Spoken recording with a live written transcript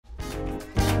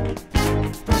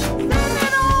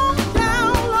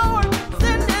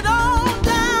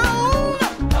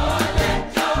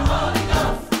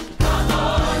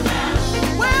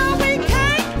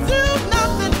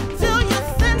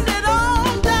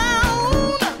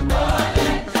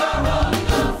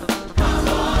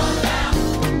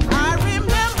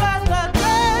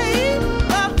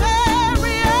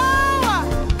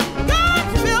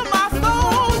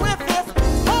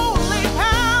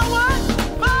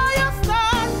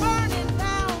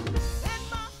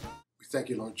thank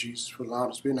you, Lord Jesus, for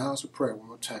allowing us to be in the house of prayer one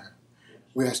more time.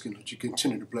 We ask you, Lord, you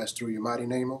continue to bless through your mighty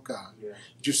name, oh God. Yes.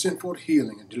 That you send forth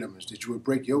healing and deliverance, that you would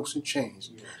break yokes and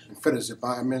chains, Yes. and fetters that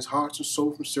bind men's hearts and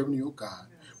soul from serving you, oh God.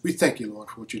 We thank you,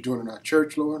 Lord, for what you're doing in our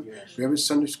church, Lord. Yes. For every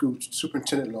Sunday school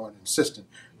superintendent, Lord, and assistant,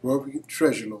 wherever we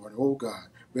treasure, Lord, oh God.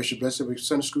 We ask you to bless every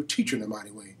Sunday school teacher in a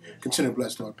mighty way. Yes. Continue to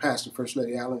bless, Lord, Pastor and First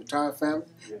Lady Allen, the entire family,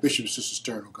 Yes. Bishop and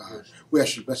Sister Stearnes, oh God. Yes. We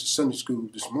ask you to bless the Sunday school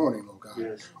this morning, oh God.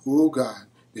 Yes. Oh God,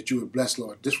 that you would bless,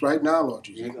 Lord, this right now, Lord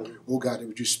Jesus. Yes. Oh God, that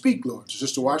would you speak, Lord, to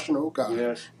Sister Washington, oh God.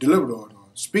 Yes. Deliver, Lord.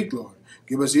 Speak, Lord.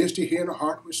 Give us ears to hear and a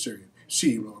heart to serve.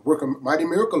 See you, Lord. Work a mighty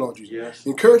miracle, Lord Jesus. Yes.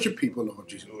 Encourage your people, Lord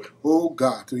Jesus. Oh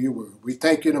God, through your word. We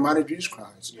thank you in the mighty Jesus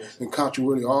Christ. Yes. And count you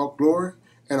worthy all glory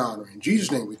and honor. In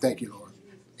Jesus' name we thank you, Lord.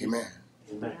 Amen.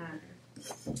 Amen.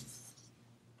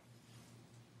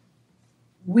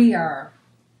 We are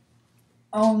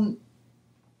on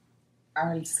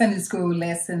our Sunday school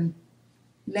lesson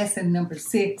number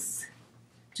 6,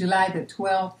 July the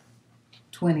 12th,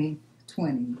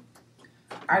 2020.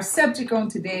 Our subject on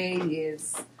today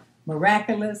is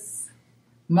miraculous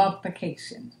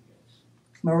multiplication.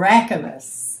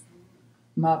 Miraculous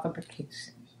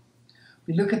multiplication.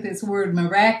 We look at this word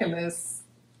miraculous.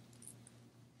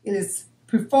 It is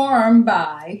performed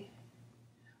by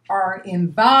or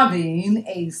involving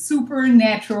a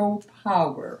supernatural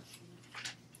power.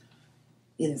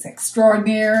 It is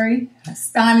extraordinary,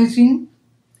 astonishing,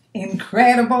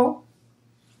 incredible,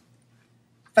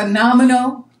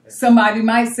 phenomenal. Somebody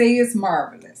might say it's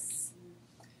marvelous.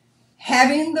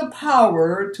 Having the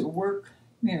power to work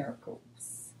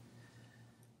miracles.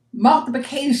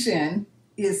 Multiplication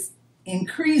is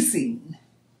increasing,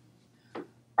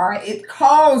 or it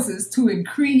causes to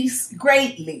increase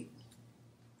greatly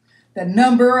the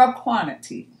number of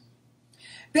quantity.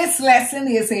 This lesson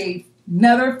is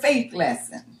another faith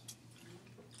lesson.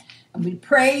 And we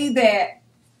pray that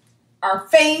our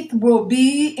faith will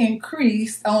be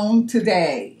increased on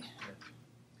today.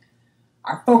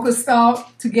 Our focus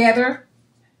thought together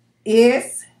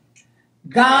is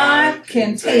God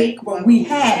can take what we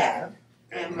have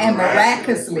and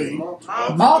miraculously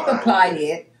multiply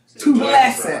it to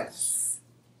bless us.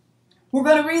 We're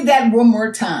going to read that one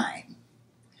more time.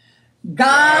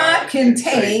 God can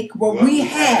take what we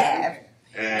have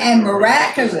and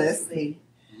miraculously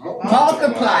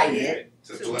multiply it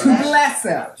to bless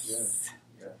us.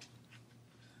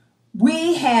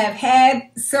 We have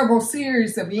had several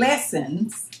series of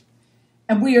lessons,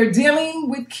 and we are dealing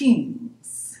with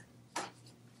kings.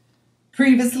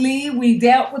 Previously, we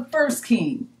dealt with 1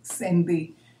 Kings, and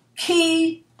the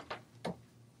key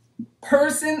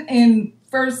person in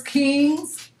 1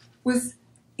 Kings was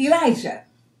Elijah.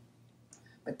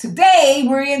 But today,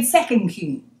 we're in 2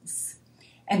 Kings,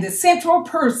 and the central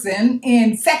person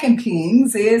in 2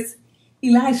 Kings is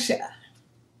Elisha.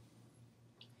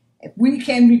 If we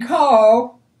can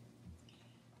recall,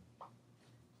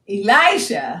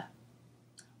 Elisha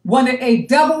wanted a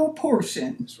double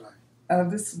portion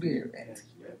of the Spirit.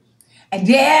 And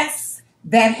yes,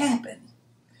 that happened.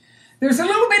 There's a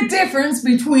little bit difference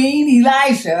between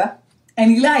Elijah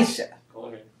and Elisha.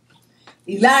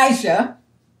 Elijah,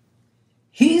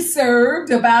 he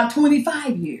served about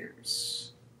 25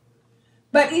 years.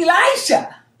 But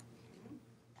Elisha,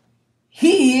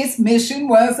 his mission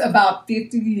was about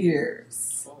 50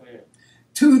 years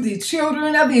to the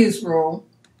children of Israel,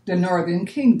 the northern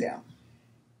kingdom.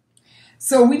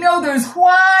 So we know there's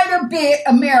quite a bit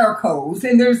of miracles,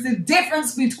 and there's the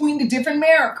difference between the different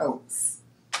miracles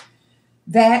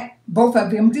that both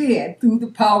of them did through the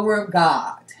power of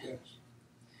God. Yes.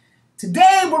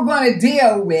 Today we're going to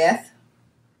deal with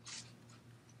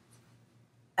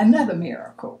another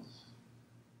miracle.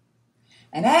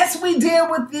 And as we deal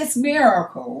with this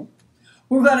miracle,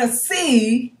 we're going to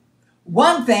see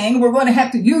one thing. We're going to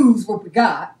have to use what we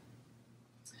got.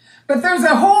 But there's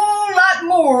a whole lot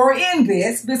more in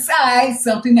this besides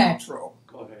something natural.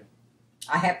 Go ahead.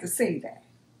 I have to say that.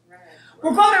 Right.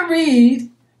 We're going to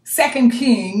read 2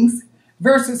 Kings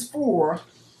verses 4,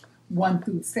 1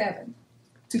 through 7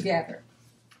 together.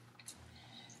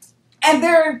 And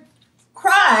there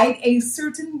cried a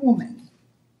certain woman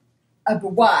of the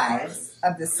wives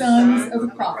of the sons of the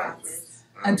prophets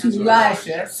unto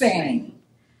Elisha, saying,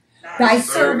 Thy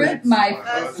servant, my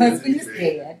husband, is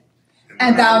dead,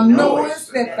 and thou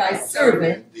knowest that thy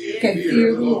servant can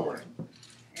fear the Lord.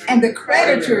 And the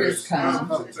creditor is come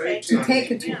to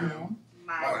take unto him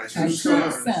my two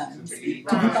sons to be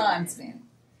bondsmen.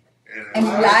 And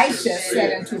Elisha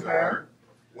said unto her,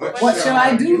 What shall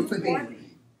I do for thee?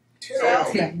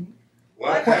 Tell me,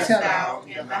 what shalt thou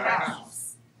in the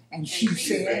house? And she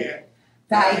said,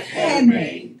 Thy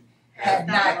handmaid had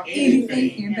not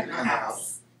anything in the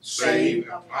house save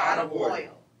a pot of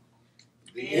oil.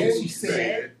 Then she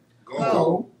said,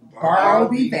 Go, borrow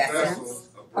thee vessels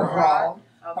abroad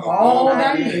of all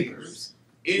thy neighbors,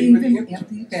 even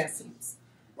empty vessels.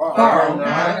 Borrow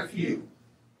not a few.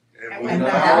 And When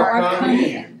thou art come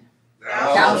in,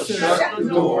 thou shalt shut the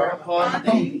door upon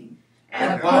thee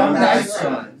and upon thy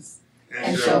sons,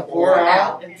 and shalt pour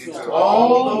out into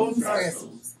all those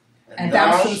vessels, and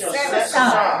thou shalt set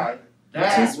aside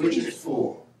that which is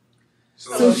full.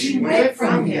 So she went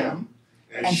from him,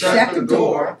 and shut the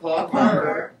door upon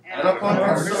her and upon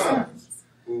her sons,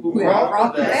 who had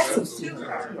brought the vessels to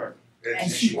her,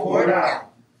 and she poured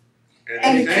out.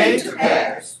 And it came to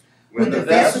pass, when the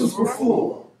vessels were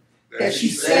full, that she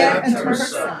said unto her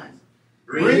son,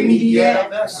 Bring me yet a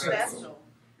vessel.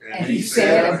 And he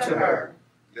said unto her,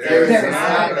 There is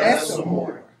not a vessel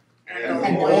more. And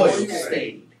the oil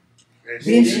stayed.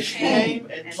 Then she came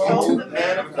and told the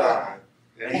man of God,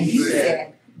 and he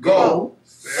said, Go,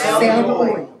 sell the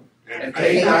oil, and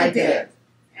pay thy debt,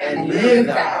 and live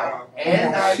thou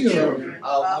and thy children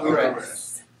of the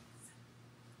rest.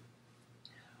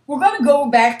 We're going to go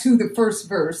back to the first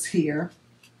verse here.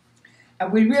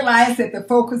 And we realize that the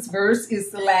focus verse is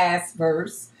the last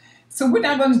verse. So we're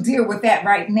not going to deal with that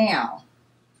right now.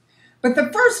 But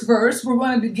the first verse, we're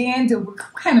going to begin to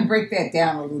kind of break that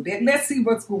down a little bit. Let's see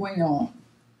what's going on.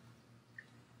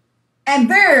 And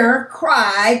there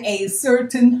cried a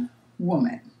certain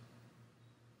woman.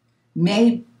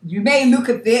 You may look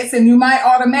at this and you might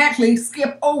automatically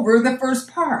skip over the first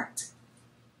part.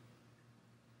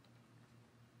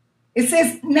 It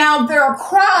says, now there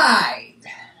cried.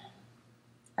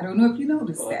 I don't know if you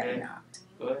noticed that or not.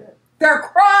 Go ahead. There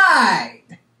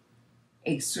cried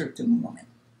a certain woman.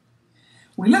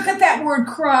 We look at that word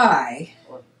cry.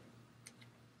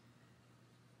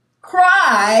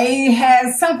 Cry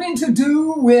has something to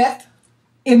do with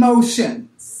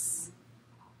emotions.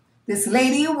 This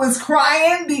lady was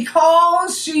crying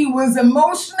because she was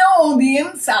emotional on the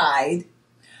inside.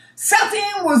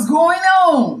 Something was going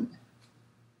on.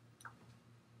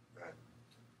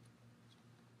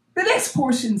 The next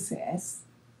portion says,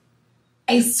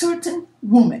 a certain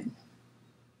woman.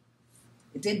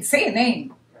 It didn't say a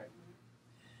name.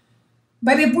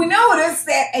 But if we notice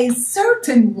that a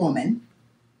certain woman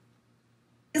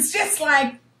is just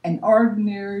like an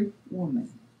ordinary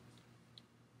woman.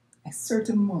 A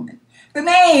certain woman. The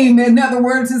name, in other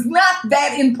words, is not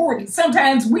that important.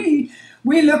 Sometimes we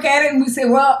look at it and we say,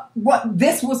 well,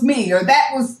 this was me or that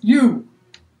was you.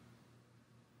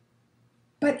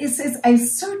 But it says a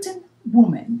certain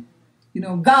woman. You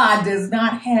know, God does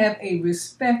not have a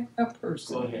respect of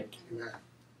person. Go ahead.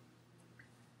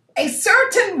 A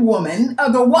certain woman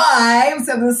of the wives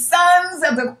of the sons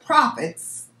of the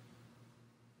prophets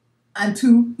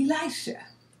unto Elisha.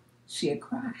 She had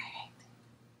cried.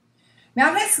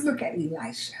 Now let's look at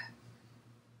Elisha.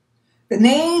 The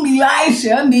name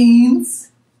Elisha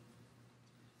means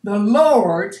the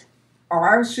Lord,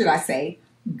 or should I say,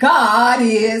 God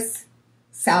is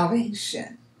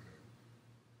salvation.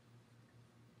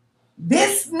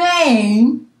 This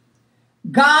name,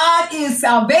 God is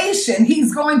salvation,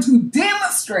 he's going to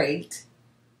demonstrate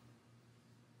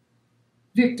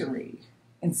victory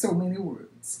in so many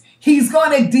words. He's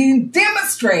going to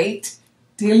demonstrate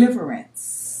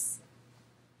deliverance.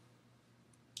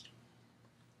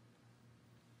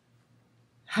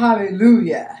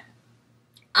 Hallelujah.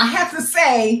 I have to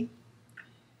say,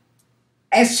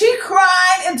 as she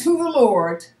cried unto the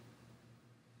Lord,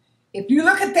 if you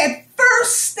look at that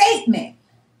first statement,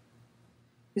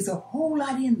 there's a whole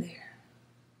lot in there.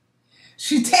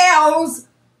 She tells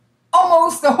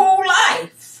almost the whole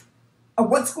life of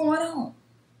what's going on.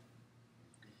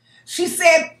 She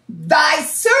said, thy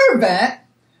servant,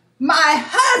 my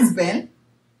husband,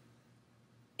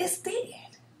 is dead.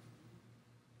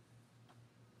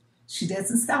 She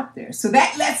doesn't stop there. So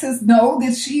that lets us know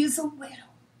that she is a widow.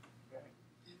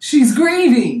 She's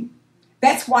grieving.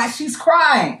 That's why she's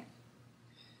crying.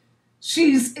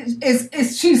 She's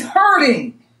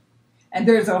hurting. And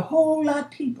there's a whole lot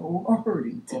of people who are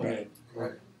hurting today.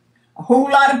 Right. A whole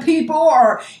lot of people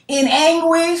are in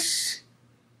anguish.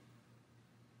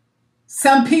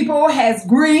 Some people has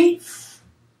grief.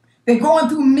 They're going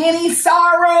through many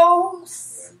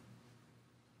sorrows.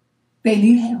 They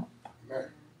need help.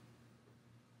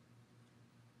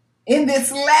 In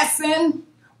this lesson,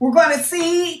 we're going to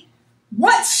see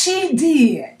what she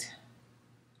did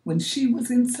when she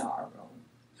was in sorrow.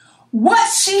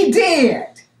 What she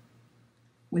did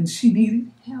when she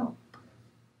needed help.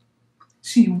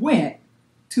 She went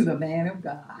to the man of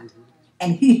God,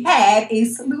 and he had a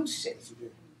solution.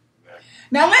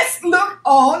 Now let's look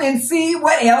on and see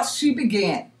what else she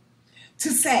began to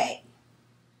say.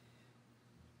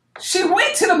 She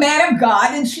went to the man of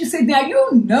God and she said, now you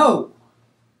know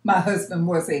my husband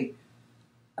was a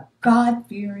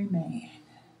God-fearing man.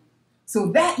 So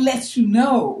that lets you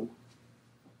know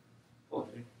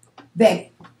that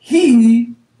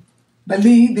he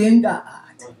believed in God.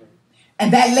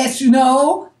 And that lets you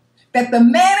know that the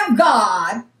man of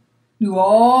God knew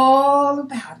all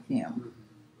about him.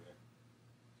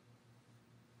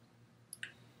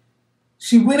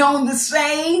 She went on to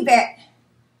say that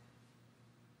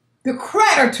the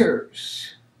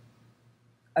creditors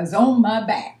is on my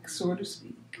back, so to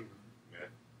speak.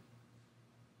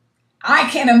 I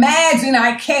can imagine,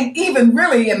 I can't even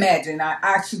really imagine,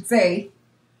 I should say,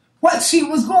 what she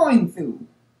was going through.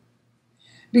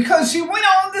 Because she went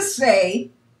on to say,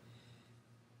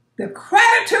 the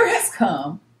creditor has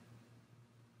come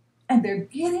and they're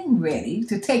getting ready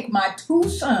to take my 2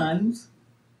 sons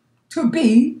to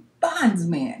be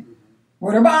bondsmen.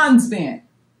 What are bondsmen?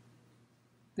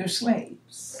 They're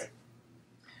slaves.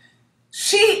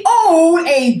 She owed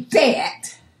a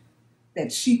debt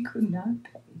that she could not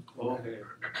pay.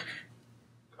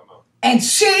 And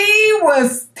she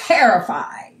was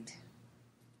terrified.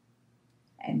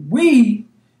 And we,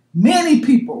 many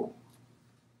people,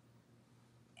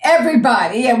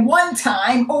 everybody at one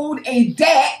time owed a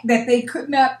debt that they could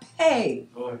not pay.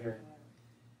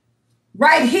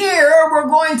 Right here, we're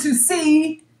going to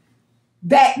see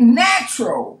that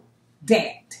natural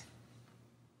debt.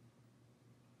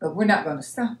 But we're not going to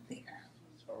stop there.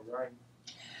 All right.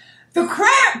 The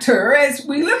creditor, as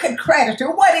we look at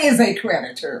creditor, what is a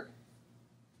creditor?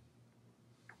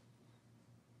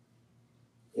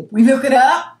 If we look it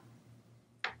up,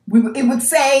 it would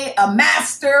say a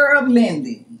master of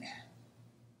lending.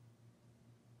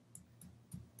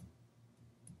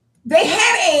 They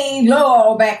had a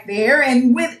law back there,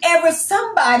 and whenever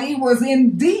somebody was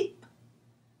in deep,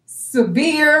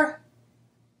 severe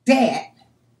debt,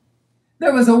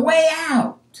 there was a way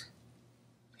out.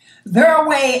 Their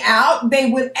way out, they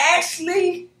would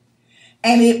actually,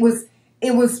 and it was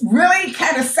really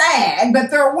kind of sad, but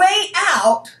their way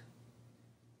out,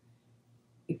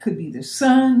 it could be the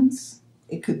sons,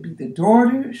 it could be the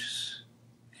daughters.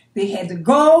 They had to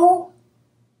go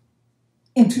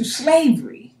into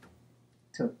slavery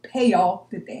to pay off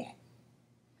the debt.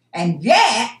 And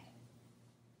yet,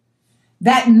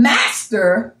 that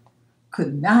master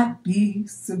could not be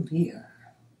severe.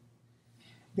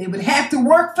 They would have to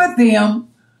work for them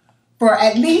for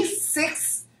at least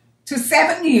 6 to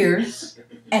 7 years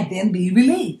and then be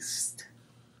released.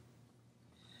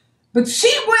 But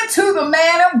she went to the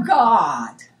man of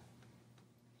God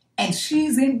and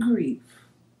she's in grief.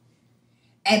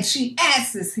 And she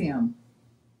asks him,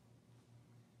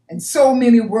 in so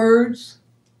many words,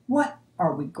 what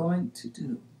are we going to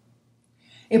do?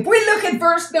 If we look at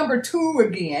verse number 2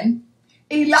 again,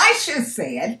 Elisha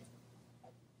said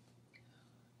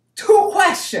 2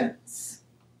 questions.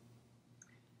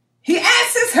 He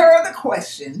asks her the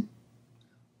question,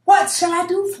 what shall I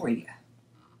do for you?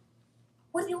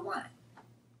 What do you want?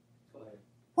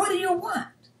 What do you want?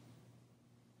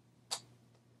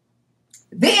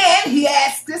 Then he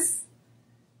asked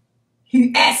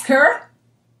her,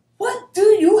 what do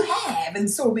you have, in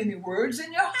so many words,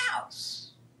 in your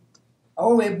house?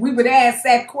 Oh, if we would ask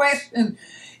that question,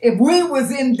 if we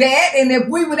was in debt, and if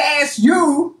we would ask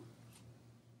you,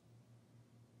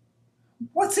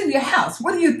 what's in your house?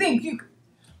 What do you think?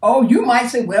 You might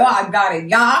say, well, I've got a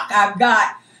yacht, I've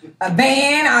got a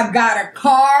van, I've got a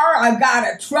car, I've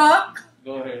got a truck.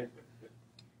 Go ahead.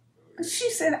 But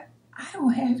she said, I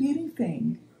don't have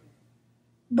anything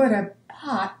but a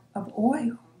pot of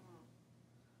oil.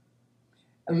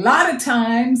 A lot of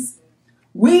times,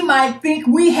 we might think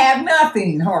we have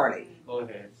nothing, hardly. Go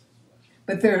ahead.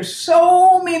 But there are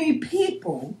so many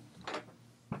people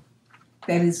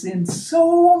that is in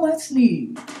so much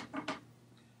need.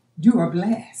 You are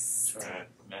blessed.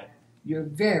 Right. You're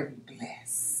very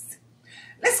blessed.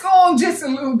 Let's go on just a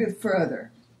little bit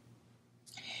further.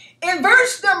 In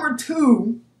verse number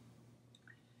 2,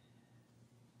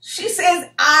 she says,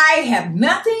 I have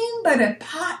nothing but a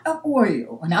pot of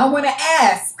oil. And I want to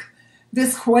ask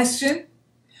this question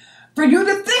for you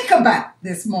to think about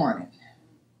this morning.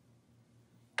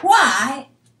 Why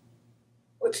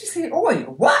would you say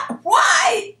oil? What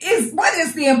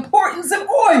is the importance of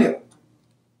oil?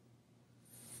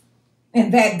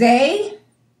 In that day,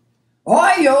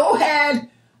 oil had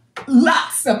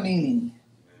lots of meaning.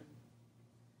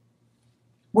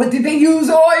 What did they use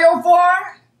oil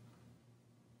for?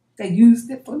 They used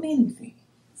it for many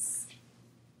things.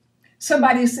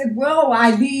 Somebody said, well,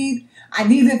 I I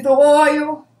needed the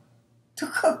oil to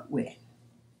cook with.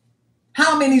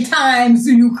 How many times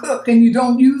do you cook and you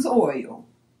don't use oil?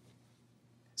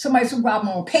 Somebody said, well, I'm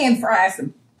going to pan fry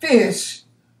some fish.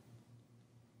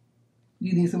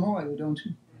 You need some oil, don't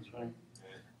you? That's right.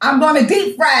 I'm going to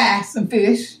deep fry some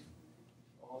fish.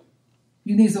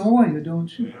 You need some oil,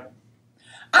 don't you? Yeah.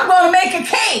 I'm going to make a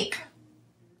cake.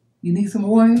 You need some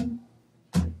oil.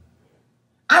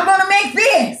 I'm going to make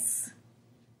this.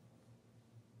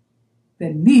 The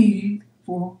need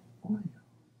for oil.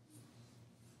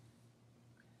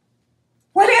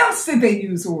 What else did they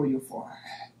use oil for?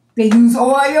 They use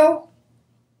oil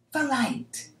for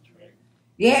light. Right.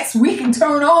 Yes, we can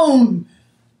turn on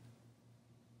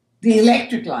the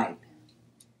electric light.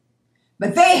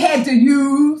 But they had to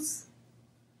use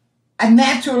a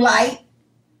natural light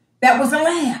that was a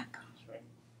lamp. Right.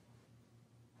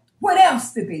 What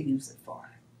else did they use it for?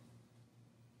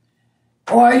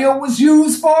 Oil was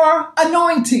used for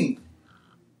anointing.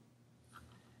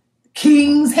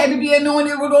 Kings had to be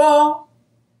anointed with oil.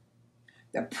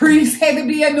 The priest had to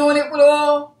be anointed with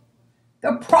oil.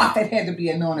 The prophet had to be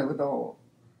anointed with oil.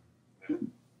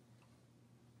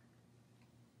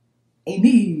 A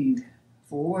need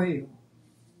for oil.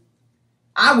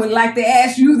 I would like to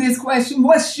ask you this question.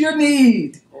 What's your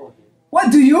need?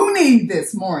 What do you need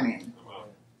this morning?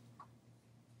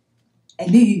 A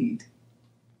need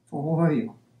for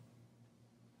oil.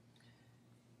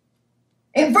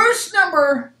 In verse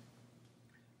number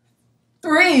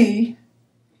 3,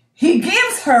 he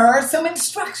gives her some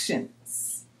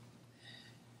instructions.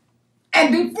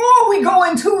 And before we go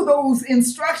into those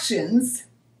instructions,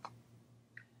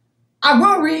 I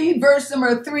will read verse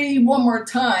number 3 one more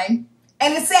time.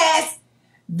 And it says,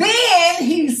 then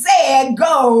he said,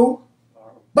 go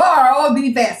borrow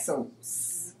the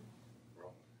vessels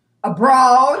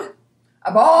abroad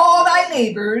of all thy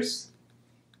neighbors,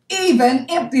 even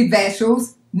empty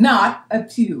vessels, not a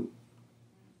few.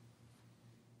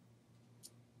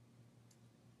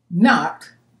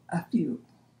 Not a few.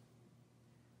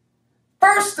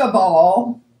 First of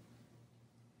all,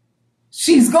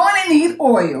 she's going to need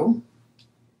oil.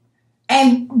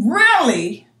 And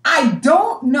really, I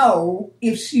don't know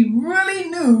if she really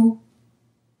knew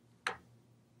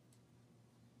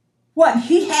what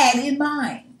he had in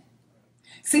mind.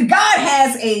 See, God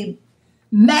has a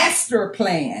master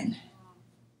plan.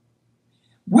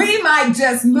 We might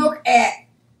just look at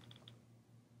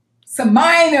some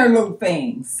minor little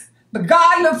things, but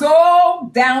God looks all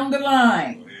down the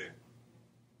line.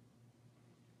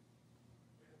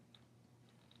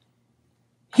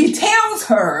 He tells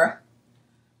her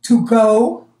to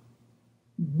go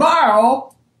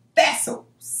borrow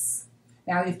vessels.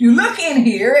 Now, if you look in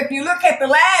here, if you look at the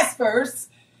last verse,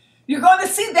 you're going to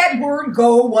see that word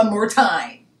go one more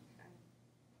time.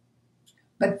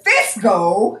 But this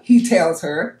go, he tells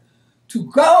her, to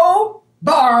go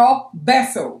borrow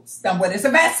vessels. Now, what is a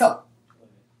vessel?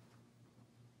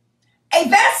 A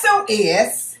vessel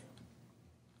is,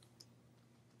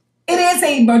 it is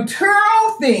a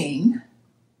material thing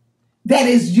that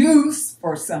is used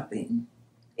for something.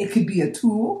 It could be a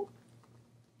tool.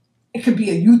 It could be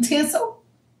a utensil.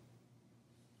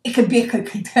 It could be a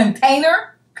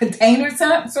container,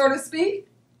 so to speak.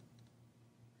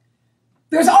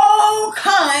 There's all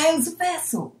kinds of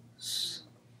vessels.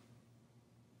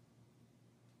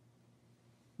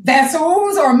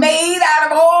 Vessels are made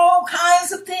out of all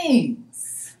kinds of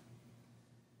things.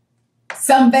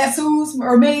 Some vessels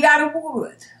are made out of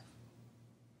wood.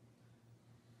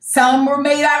 Some were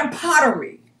made out of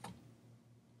pottery.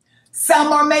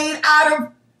 Some are made out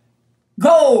of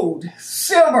gold,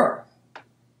 silver,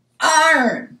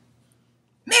 iron,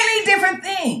 many different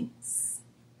things.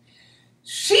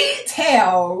 He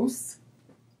tells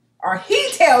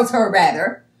her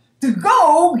rather, to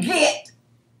go get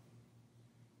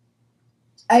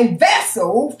a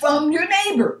vessel from your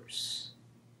neighbors.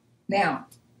 Now,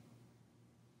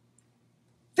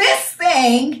 this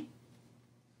thing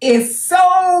is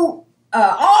so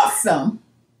awesome.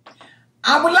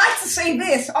 I would like to say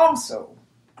this also.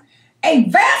 A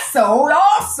vessel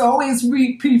also is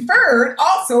preferred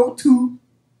also to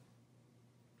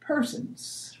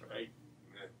persons. Right.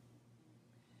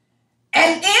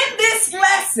 And in this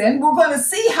lesson, we're going to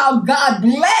see how God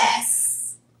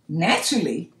bless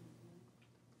naturally.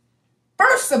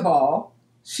 First of all,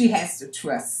 she has to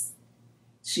trust.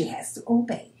 She has to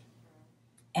obey.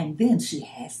 And then she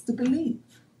has to believe.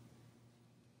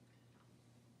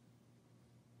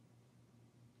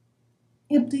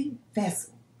 Empty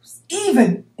vessels,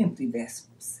 even empty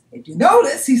vessels. If you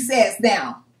notice, he says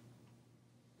now,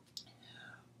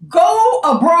 go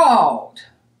abroad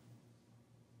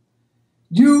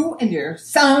you and your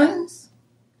sons.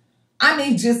 I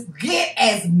mean, just get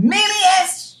as many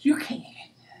as you can.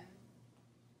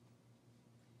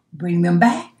 Bring them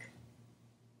back,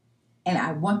 and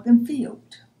I want them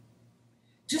filled.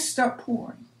 Just start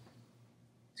pouring.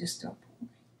 Just start pouring.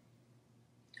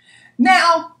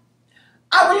 Now,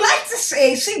 I would like to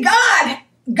say, see, God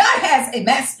has a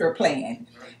master plan,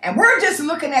 and we're just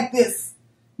looking at this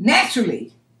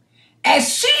naturally.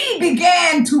 As she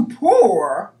began to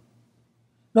pour,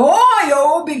 the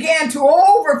oil began to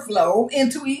overflow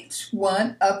into each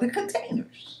one of the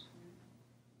containers.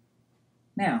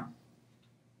 Now,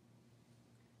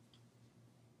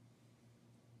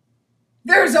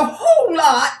 there's a whole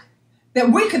lot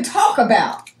that we could talk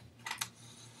about.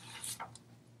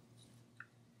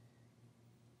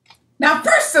 Now,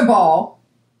 first of all,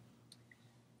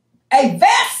 a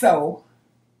vessel,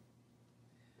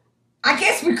 I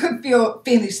guess we could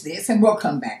finish this and we'll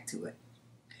come back to it.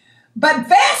 But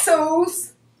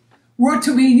vessels were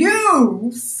to be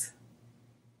used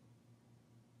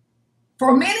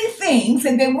for many things,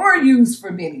 and they were used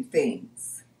for many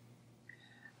things.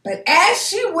 But as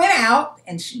she went out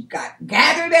and she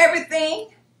gathered everything,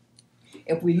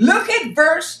 if we look at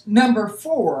verse number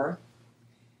 4,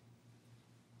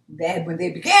 that when they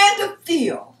began to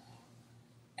fill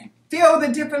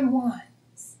the different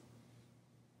ones,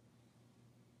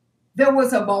 there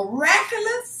was a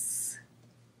miraculous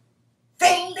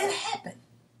thing that happened.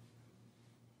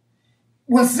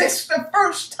 Was this the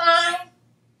first time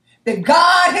that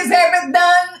God has ever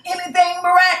done anything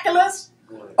miraculous?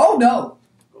 Oh no.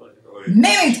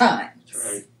 Many times.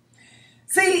 Right.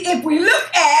 See, if we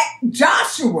look at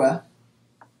Joshua,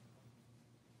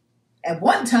 at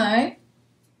one time,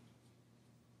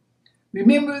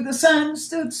 remember the sun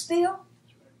stood still?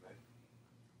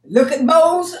 Look at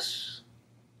Moses.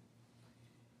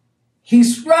 He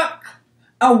struck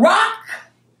a rock.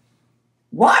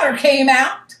 Water came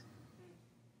out.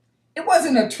 It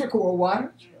wasn't a trickle of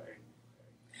water.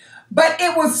 But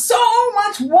it was so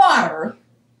much water.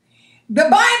 The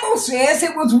Bible says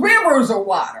it was rivers of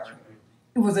water.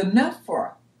 It was enough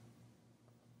for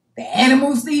the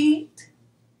animals to eat,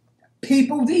 the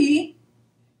people to eat.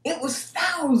 It was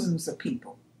thousands of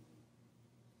people.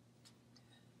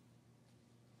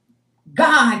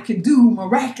 God could do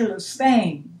miraculous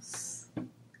things.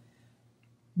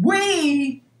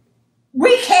 We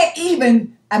can't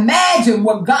even imagine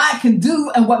what God can do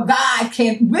and what God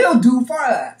will do for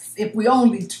us if we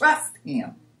only trust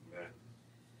Him.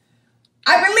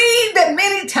 I believe that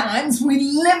many times we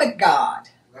limit God.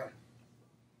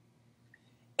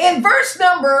 In verse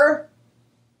number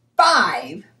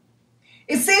 5,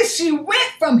 it says she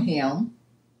went from him,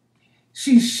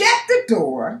 she shut the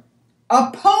door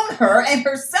upon her and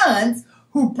her sons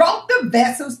who brought the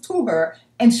vessels to her,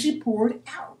 and she poured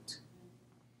out.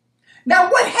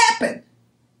 Now what happened?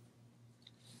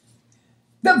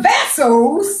 The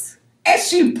vessels, as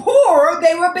she poured,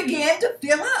 they will begin to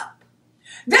fill up.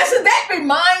 Doesn't that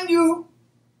remind you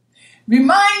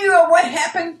of what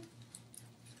happened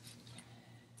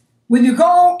when you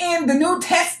go in the New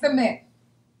Testament?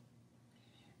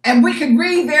 And we can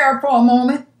read there for a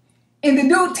moment. In the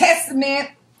New Testament,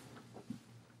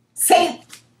 St.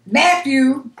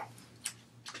 Matthew,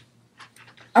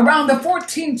 around the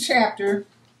 14th chapter,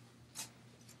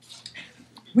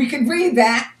 we can read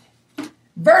that,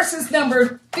 verses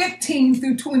number 15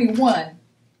 through 21.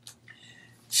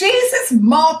 Jesus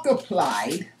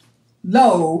multiplied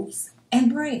loaves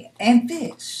and bread and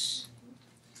fish.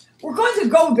 We're going to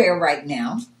go there right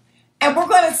now. And we're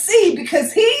going to see,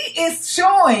 because he is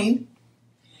showing,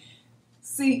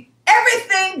 see,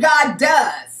 everything God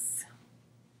does,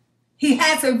 he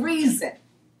has a reason.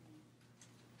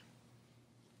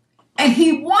 And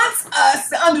he wants us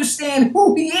to understand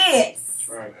who he is. That's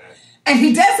right. And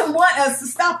he doesn't want us to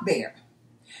stop there.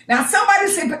 Now, somebody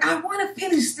said, but I want to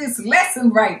finish this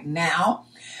lesson right now.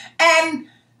 And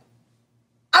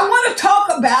I want to talk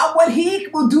about what he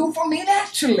will do for me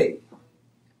naturally.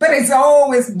 But it's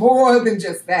always more than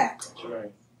just that. That's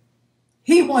right.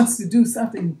 He wants to do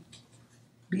something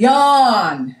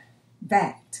beyond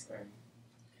that. Right.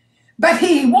 But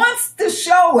he wants to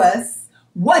show us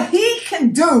what he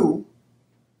can do.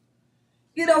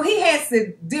 You know, he has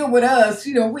to deal with us.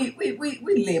 You know, we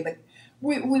limit.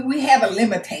 We have a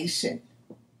limitation.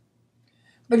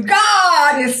 But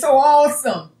God is so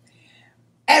awesome.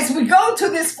 As we go to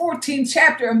this 14th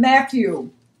chapter of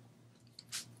Matthew,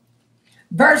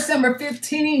 verse number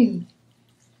 15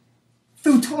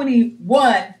 through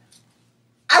 21,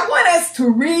 I want us to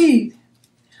read.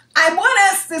 I want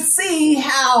us to see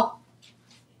how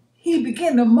he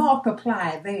began to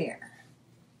multiply there.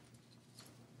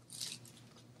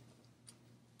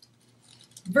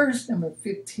 verse number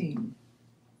 15.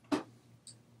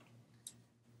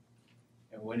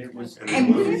 And when it was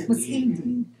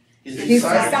evening, his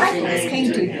disciples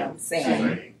came to him,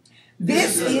 saying,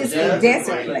 This is a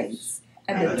desert place,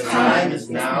 and the time is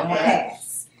now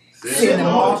past. Send the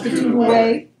multitude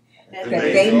away, that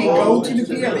they may go to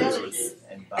the villages,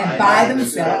 and buy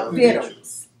themselves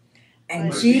victuals.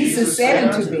 And Jesus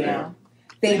said unto them,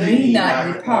 They need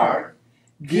not depart,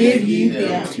 give ye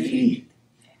them to eat.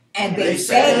 And they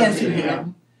say unto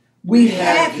him, We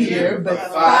have here but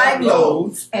 5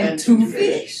 loaves and 2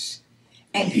 fish.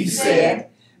 And he said,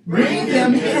 Bring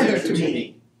them hither to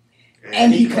me.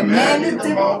 And he commanded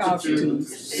the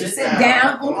multitudes to sit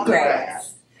down on the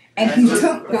grass. And he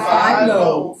took the 5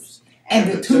 loaves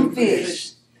and the 2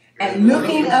 fish, and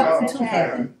looking up into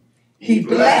heaven, he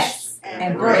blessed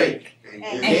and brake,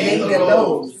 and gave the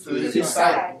loaves to the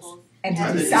disciples, and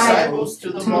the disciples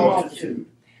to the multitude.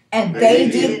 And they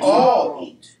did all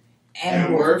eat,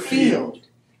 and were filled.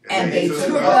 And they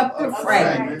took up the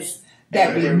fragments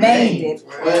that remained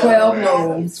 12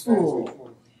 loaves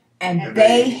full. And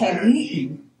they had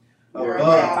eaten above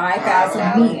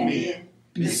 5,000 men,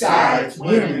 besides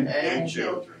women and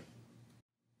children.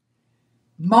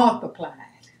 Multiplied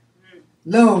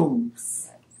loaves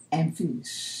and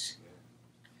fish.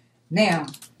 Now,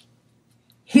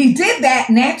 he did that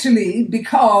naturally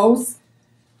because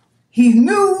he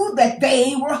knew that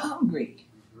they were hungry.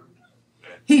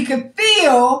 He felt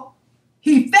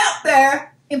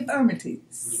their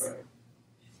infirmities.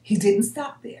 He didn't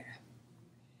stop there.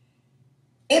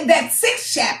 In that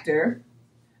 6th chapter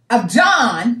of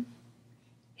John,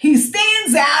 he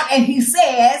stands out and he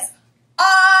says,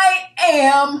 I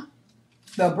am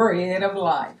the bread of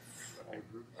life.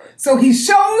 So he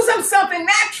shows them something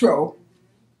natural.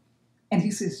 And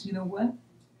he says, you know what?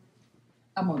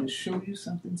 I'm going to show you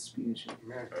something spiritual.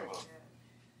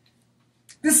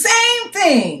 The same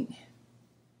thing.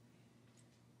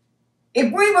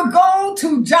 If we would go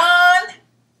to John,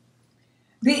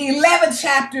 the 11th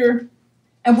chapter,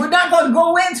 and we're not going to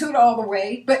go into it all the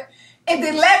way, but in the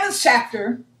 11th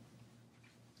chapter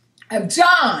of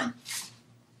John,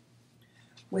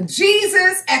 when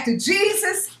after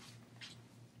Jesus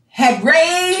had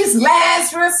raised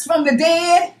Lazarus from the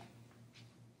dead,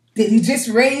 did he just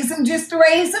raise him just to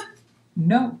raise him?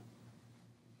 No.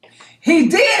 He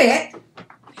did it,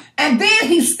 and then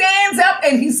he stands up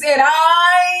and he said,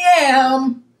 I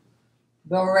am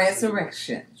the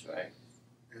resurrection. That's right.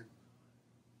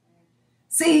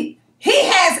 See, he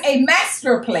has a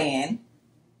master plan,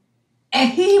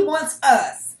 and he wants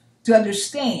us to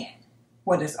understand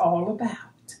what it's all about.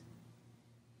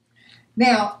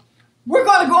 Now, we're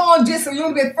going to go on just a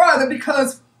little bit further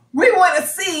because we want to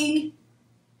see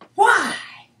why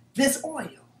this oil?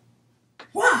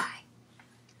 Why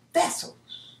vessels?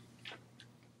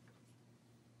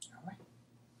 All right.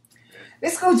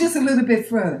 Let's go just a little bit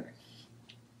further.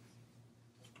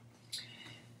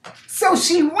 So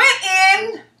she went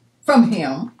in from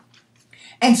him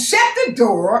and shut the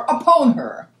door upon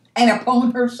her and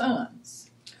upon her sons,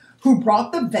 who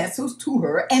brought the vessels to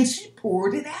her, and she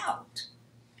poured it out.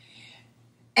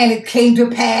 And it came to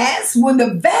pass when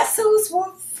the vessels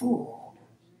were full.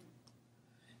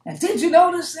 Now, did you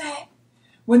notice that?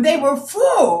 When they were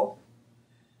full,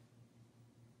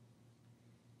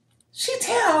 she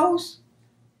tells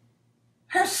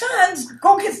her sons,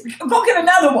 go get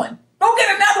another one. Go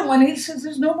get another one. And he says,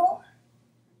 there's no more.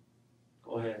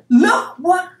 Go ahead. Look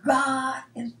what God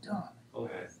has done. Go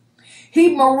ahead.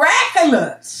 He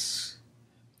miraculous.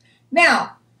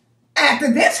 Now,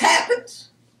 after this happens,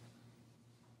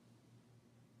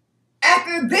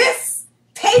 after this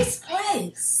takes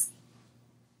place,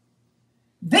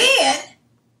 then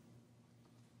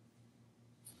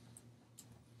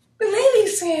the lady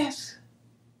says,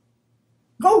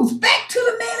 goes back to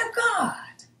the man of God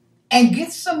and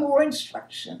gets some more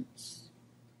instructions.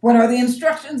 What are the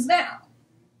instructions now?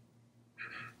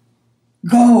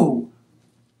 Go,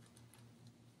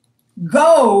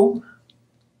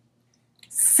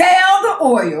 sell the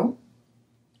oil,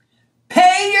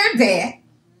 pay your debt,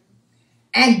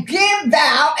 and give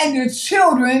thou and your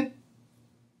children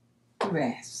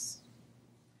rest.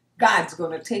 God's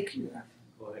going to take you up.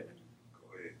 Go ahead.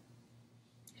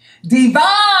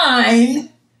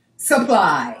 Divine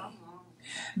supply.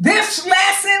 This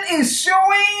lesson is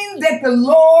showing that the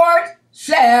Lord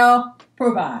shall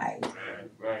provide.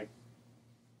 Right.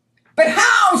 But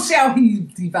how shall he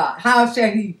divide? How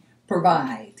shall he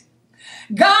provide?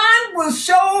 God will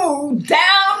show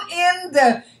down in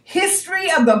the history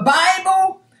of the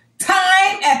Bible,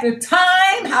 time after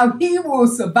time, how he will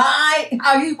survive,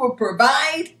 how he will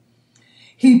provide.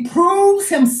 He proves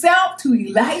himself to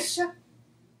Elisha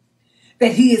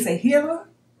that he is a healer.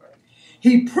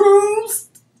 He proves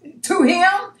to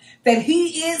him that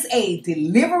he is a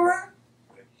deliverer.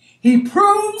 He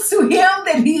proves to him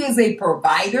that he is a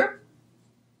provider,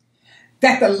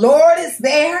 that the Lord is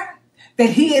there,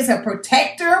 that he is a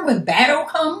protector when battle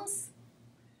comes.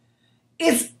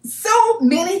 It's so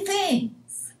many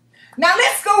things. Now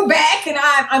let's go back, and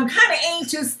I'm kind of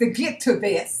anxious to get to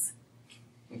this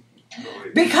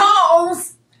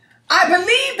because I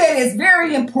believe that it's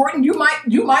very important. You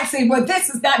might say, well, this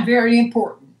is not very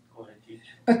important.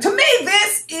 But to me,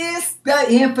 this is the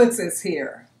emphasis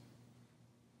here.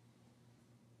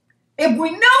 If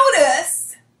we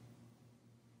notice,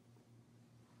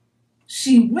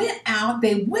 they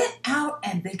went out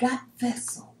and they got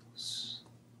vessels.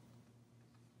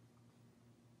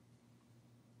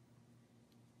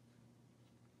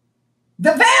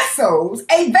 The vessels,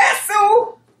 a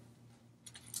vessel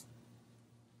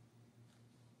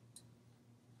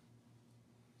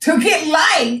to get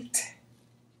light,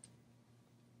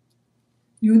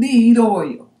 you need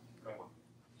oil.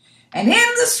 And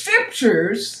in the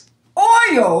scriptures,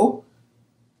 oil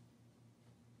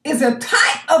is a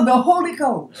type of the Holy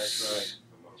Ghost.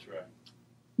 That's right.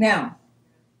 Now,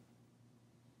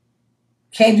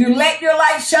 can you let your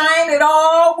light shine at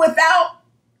all without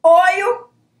oil?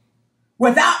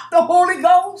 Without the Holy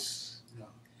Ghost? No.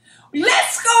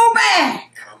 Let's go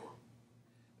back.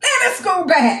 Let us go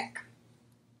back.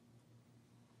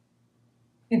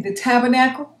 In the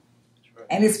tabernacle,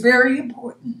 and it's very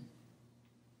important.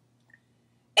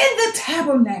 In the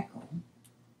tabernacle,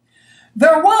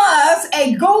 there was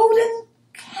a golden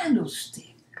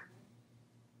candlestick.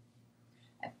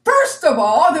 First of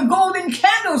all, the golden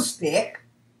candlestick,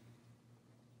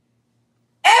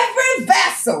 every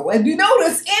vessel, and you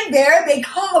notice in there they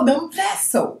call them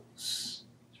vessels.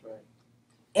 That's right.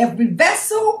 Every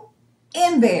vessel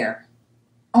in there,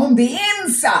 on the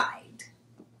inside,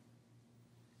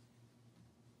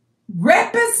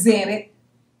 represented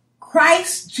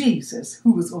Christ Jesus,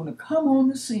 who was going to come on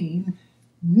the scene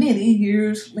many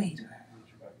years later.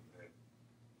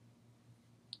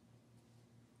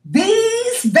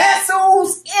 These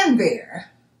vessels in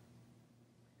there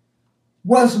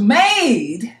was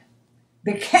made,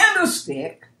 the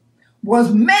candlestick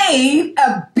was made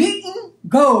of beaten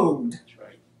gold. That's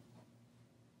right.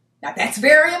 Now that's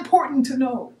very important to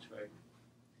know. That's right.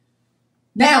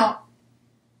 Now,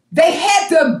 they had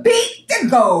to beat the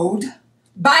gold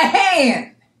by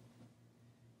hand.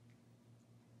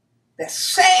 The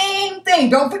same thing.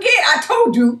 Don't forget, I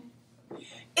told you,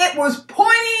 it was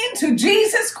pointing to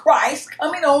Jesus Christ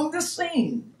coming on the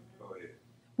scene.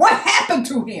 What happened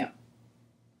to him?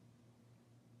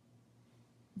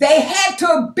 They had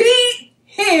to beat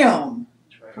him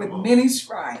with many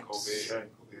stripes.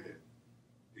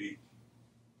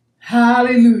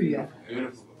 Hallelujah.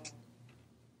 Beautiful.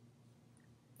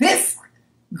 This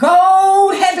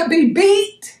gold had to be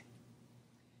beat.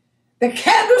 The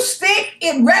candlestick,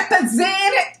 it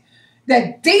represented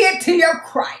the deity of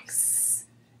Christ.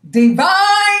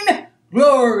 Divine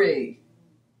glory.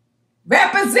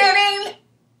 Representing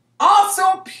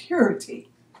also purity.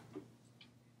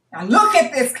 Now look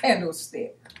at this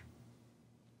candlestick.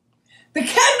 The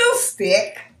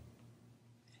candlestick,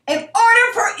 in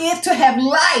order for it to have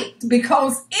light,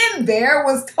 because in there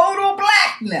was total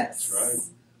blackness. That's right.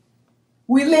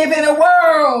 We live in a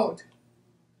world.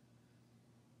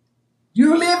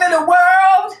 You live in a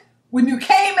world, when you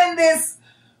came in this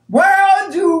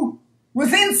world, you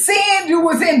was in sin, you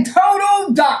was in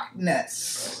total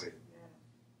darkness.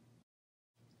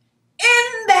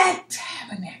 In that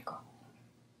tabernacle,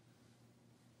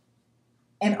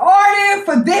 in order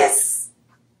for this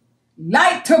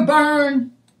light to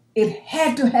burn, it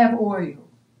had to have oil.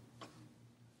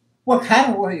 What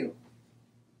kind of oil?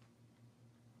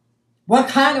 What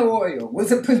kind of oil?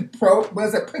 Was it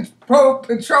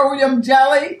petroleum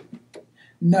jelly?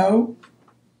 No.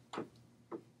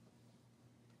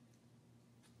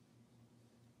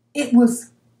 It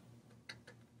was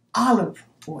olive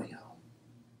oil.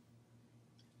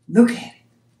 Look at it.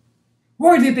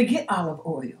 Where did they get olive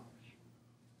oil?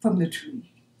 From the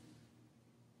tree.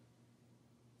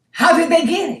 How did they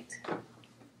get it?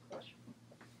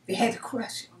 They had to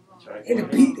crush it. That's right. They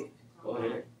had to beat it. Go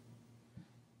ahead.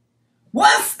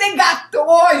 Once they got the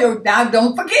oil, now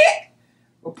don't forget,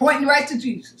 we're pointing right to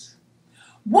Jesus.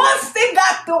 Once they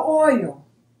got the oil,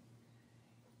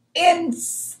 in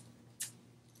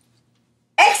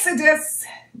Exodus,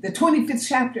 the 25th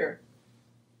chapter,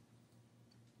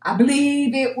 I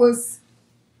believe it was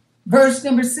verse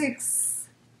number 6,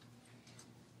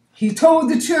 he told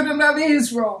the children of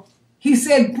Israel, He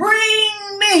said,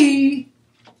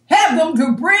 have them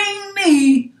to bring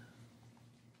me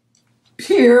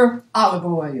pure olive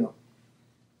oil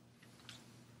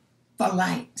for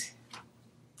light.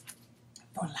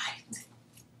 For light.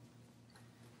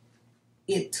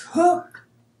 It took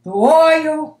the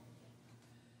oil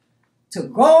to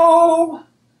go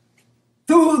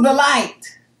through the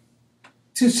light,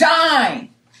 to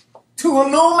shine, to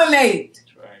illuminate.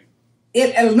 That's right.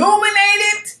 It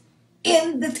illuminated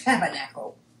in the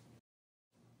tabernacle.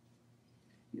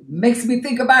 It makes me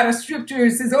think about a scripture.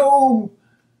 It says, oh,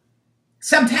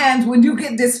 sometimes when you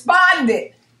get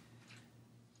despondent,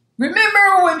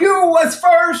 remember when you was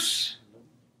first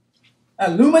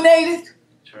illuminated?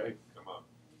 That's right. Come on.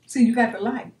 See, you got the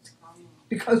light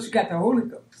because you got the Holy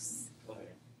Ghost. Go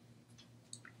ahead.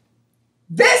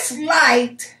 This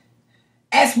light,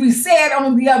 as we said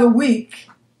on the other week,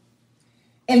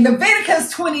 in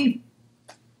Leviticus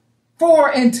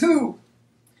 24:2,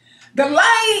 the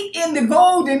light in the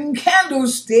golden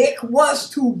candlestick was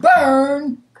to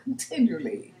burn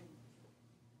continually.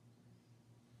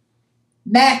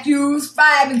 Matthew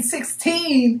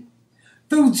 5:16,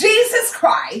 through Jesus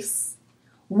Christ,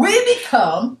 we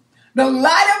become the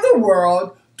light of the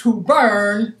world to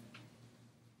burn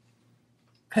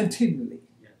continually.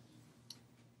 Yes.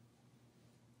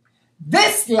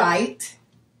 This light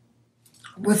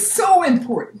was so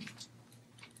important.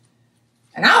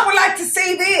 And I would like to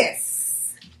say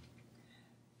this.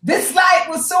 This light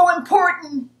was so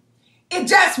important, it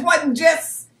just wasn't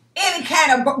just any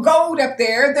kind of gold up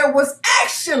there. There was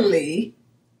actually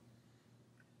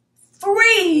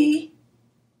 3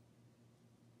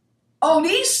 on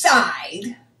each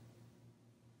side.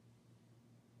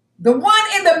 The one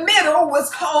in the middle was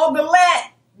called the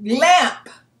lamp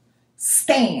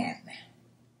stand.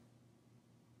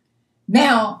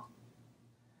 Now,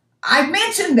 I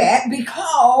mention that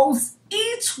because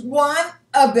each one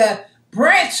of the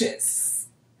branches,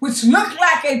 which looked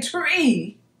like a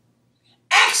tree,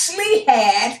 actually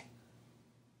had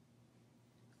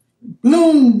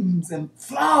blooms and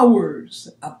flowers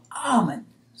of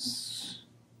almonds.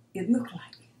 It looked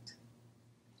like it.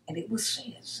 And it was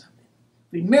saying something.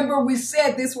 Remember, we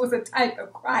said this was a type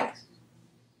of Christ.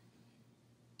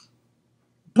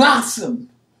 Blossom.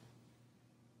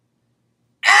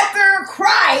 After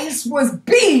Christ was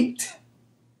beat,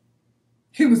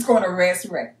 he was going to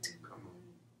resurrect.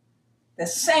 The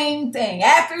same thing.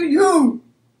 After you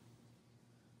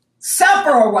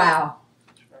suffer a while,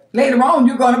 later on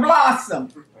you're going to blossom.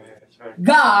 That's right.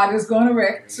 God is going to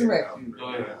resurrect you.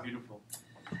 Go ahead. Beautiful.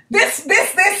 This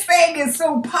thing is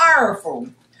so powerful.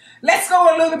 Let's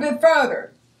go a little bit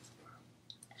further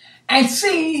and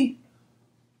see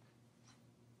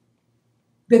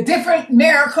the different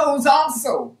miracles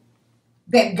also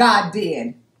that God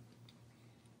did.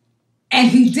 And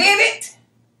he did it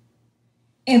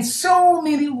in so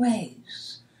many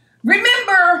ways.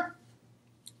 Remember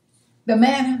the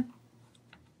manna?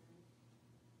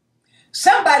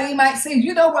 Somebody might say,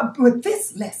 you know what, with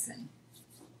this lesson,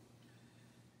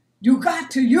 you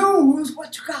got to use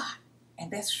what you got.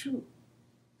 And that's true.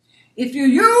 If you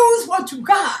use what you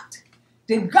got,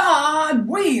 then God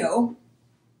will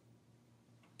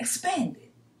expand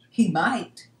it. He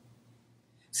might.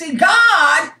 See,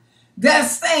 God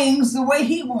does things the way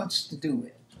he wants to do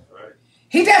it. Right.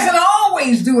 He doesn't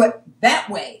always do it that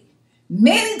way.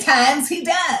 Many times he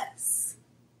does.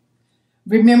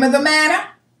 Remember the manna?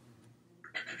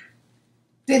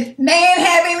 Did man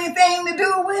have anything to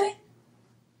do with it?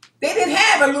 They didn't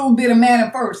have a little bit of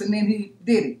manna first and then he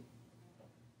did it.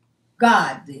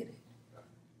 God did it.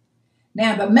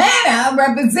 Now the manna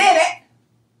represented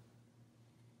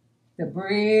the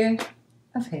bread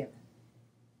of heaven.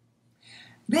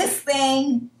 This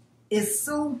thing is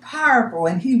so powerful,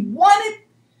 and he wanted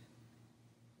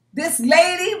this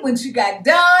lady, when she got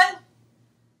done,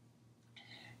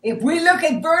 if we look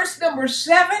at verse number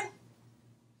 7,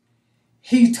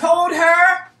 he told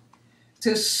her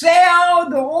to sell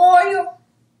the oil,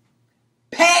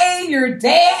 pay your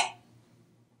debt.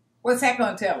 What's that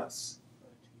going to tell us?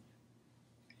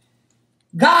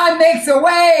 God makes a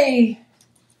way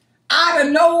out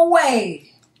of no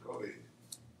way. Go ahead.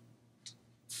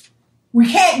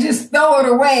 We can't just throw it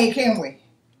away, can we?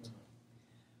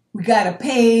 We got to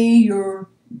pay your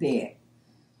debt.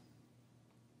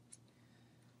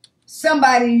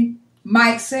 Somebody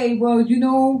might say, well, you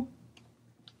know,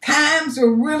 times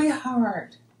are really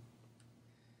hard.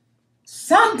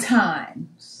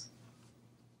 Sometimes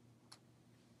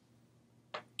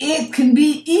it can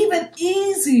be even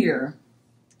easier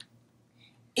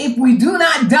if we do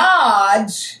not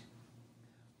dodge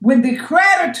when the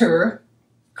creditor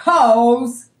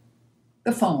calls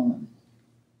the phone.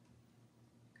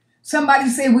 Somebody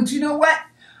say, well, you know what?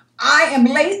 I am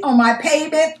late on my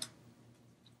payment.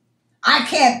 I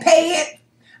can't pay it.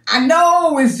 I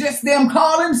know it's just them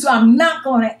calling, so I'm not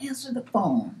going to answer the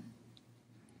phone.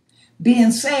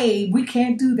 Being saved, we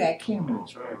can't do that, can we?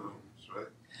 That's right.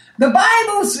 The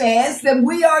Bible says that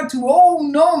we are to owe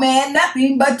no man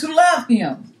nothing but to love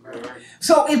him. Right.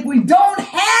 So if we don't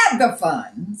have the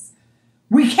funds,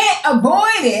 we can't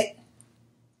avoid it,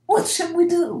 what should we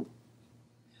do?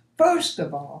 First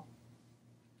of all,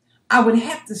 I would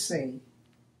have to say,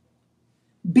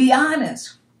 be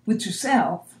honest with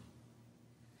yourself.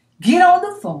 Get on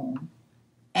the phone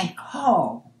and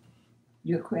call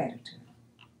your creditor.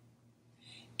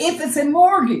 If it's a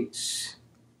mortgage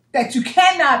that you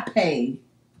cannot pay,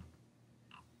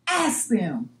 ask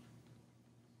them,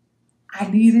 I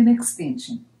need an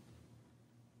extension.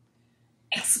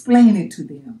 Explain it to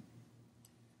them.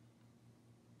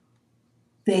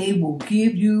 They will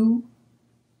give you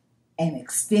an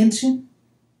extension,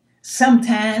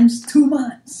 sometimes 2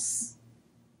 months.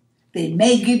 They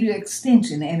may give you an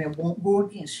extension and it won't go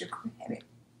against your credit.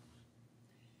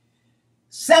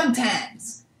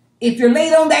 Sometimes, if you're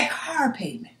late on that car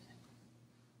payment,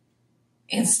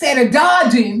 instead of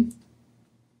dodging,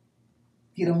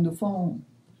 get on the phone.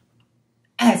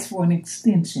 Ask for an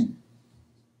extension.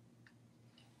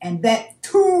 And that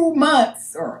 2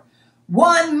 months or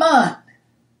 1 month,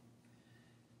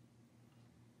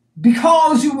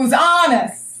 because you was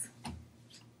honest,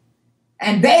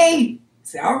 and they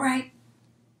say, all right,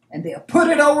 and they'll put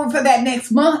it over for that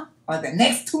next month or the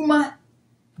next 2 months,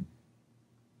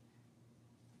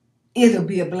 it'll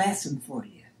be a blessing for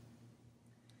you.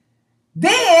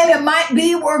 Then it might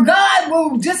be where God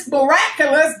will just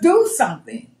miraculous do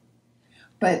something.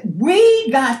 But we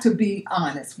got to be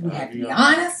honest. We have to be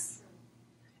honest,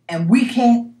 and we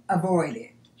can't avoid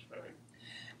it.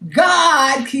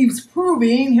 God keeps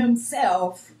proving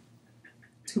himself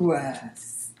to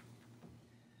us.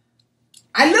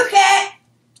 I look at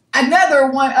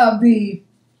another one of the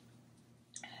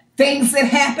things that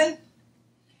happen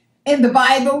in the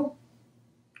Bible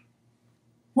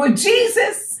where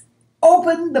Jesus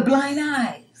opened the blind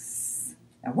eyes.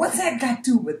 Now, what's that got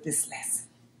to do with this lesson?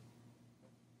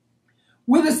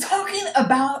 We was talking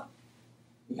about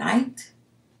light.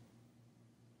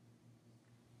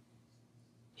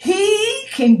 He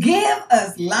can give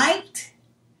us light.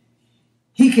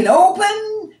 He can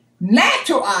open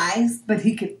natural eyes, but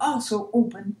he can also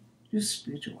open your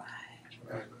spiritual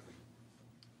eyes.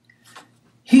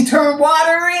 He turned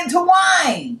water into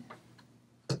wine.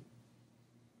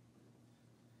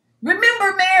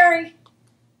 Remember Mary?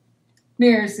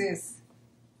 Mary says,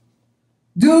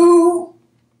 do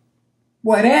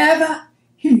whatever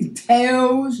he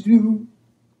tells you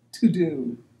to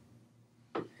do.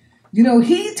 You know,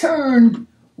 he turned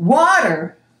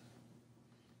water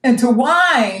into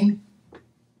wine.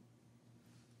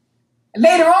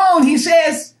 Later on, he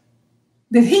says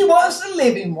that he was the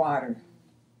living water.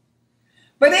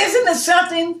 But isn't it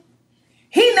something?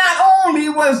 He not only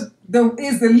is the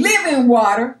living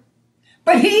water,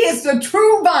 but he is the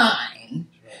true vine.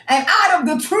 And out of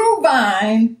the true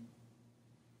vine,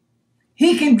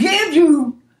 he can give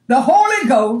you the Holy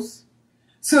Ghost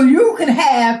so you can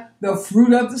have the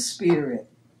fruit of the Spirit.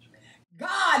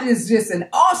 God is just an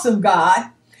awesome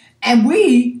God, and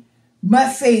we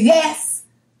must say yes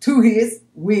to his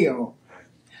will.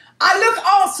 I look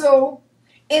also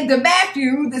into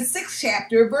Matthew, the 6th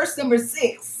chapter, verse number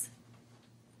 6.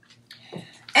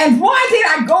 And why did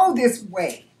I go this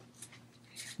way?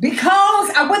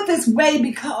 I went this way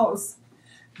because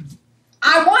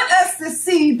I want us to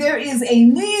see there is a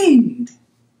need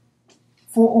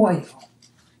for oil.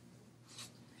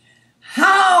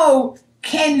 How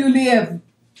can you live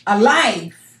a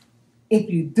life if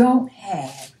you don't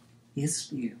have his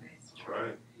Spirit? That's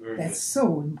right. That's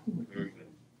so important. Very good.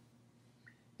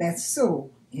 That's so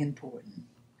important.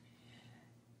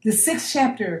 The 6th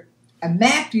chapter of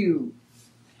Matthew.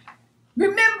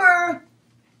 Remember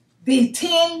the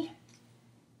 10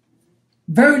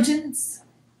 virgins?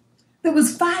 There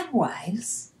was 5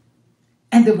 wise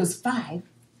and there was 5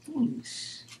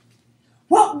 foolish.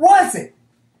 What was it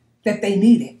that they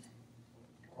needed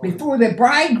before the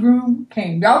bridegroom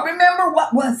came? Y'all remember,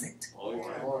 what was it?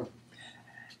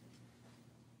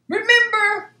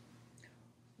 Remember,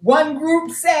 one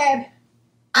group said,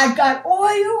 I got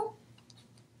oil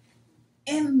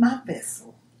in my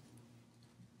vessel.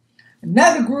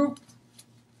 Another group,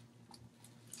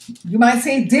 you might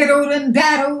say, diddled and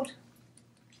daddled.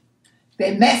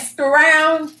 They messed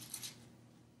around.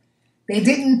 They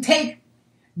didn't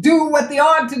do what they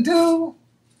ought to do.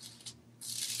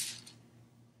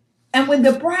 And when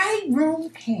the bridegroom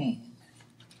came,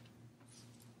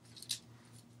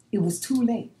 it was too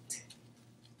late.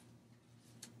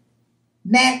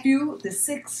 Matthew, the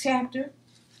 6th chapter,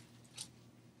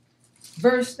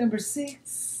 verse number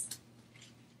 6.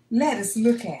 Let us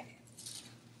look at it.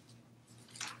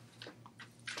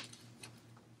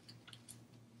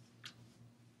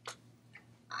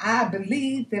 I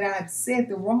believe that I've said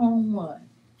the wrong one.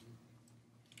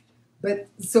 But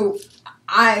so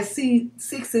I see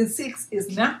 6 and 6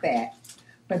 is not that,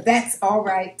 but that's all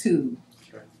right too.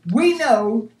 Sure. We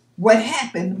know what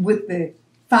happened with the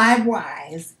 5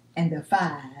 wise and the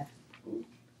 5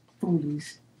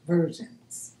 foolish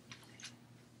virgins.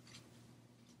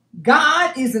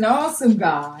 God is an awesome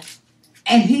God,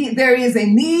 and there is a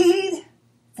need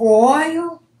for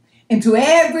oil into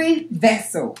every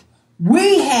vessel.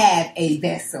 We have a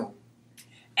vessel.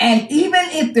 And even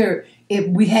if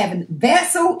we have a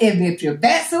vessel, if your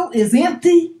vessel is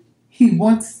empty, he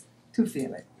wants to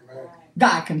fill it.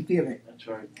 God can fill it. That's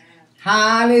right.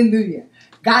 Hallelujah.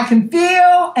 God can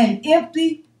fill an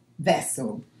empty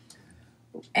vessel.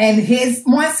 And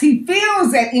once he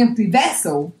fills that empty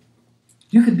vessel,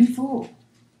 you can be full.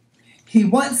 He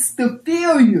wants to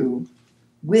fill you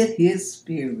with his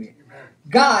spirit.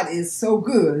 God is so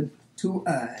good to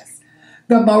us.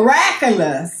 The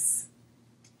miraculous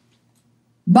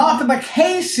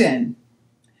multiplication,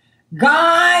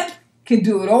 God can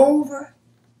do it over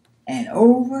and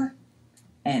over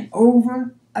and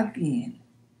over again.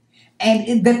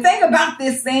 And the thing about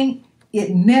this thing,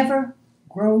 it never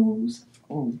grows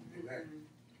old.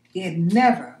 It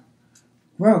never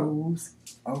grows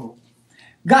old.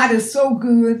 God is so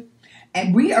good,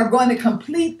 and we are going to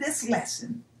complete this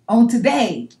lesson on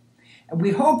today. And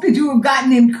we hope that you have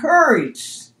gotten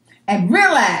encouraged and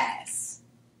realized,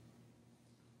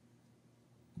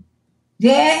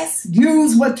 yes,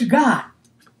 use what you got,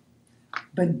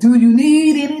 but do you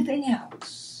need anything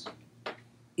else?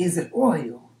 Is it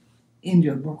oil in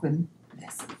your broken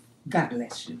vessel? God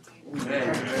bless you.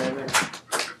 Amen.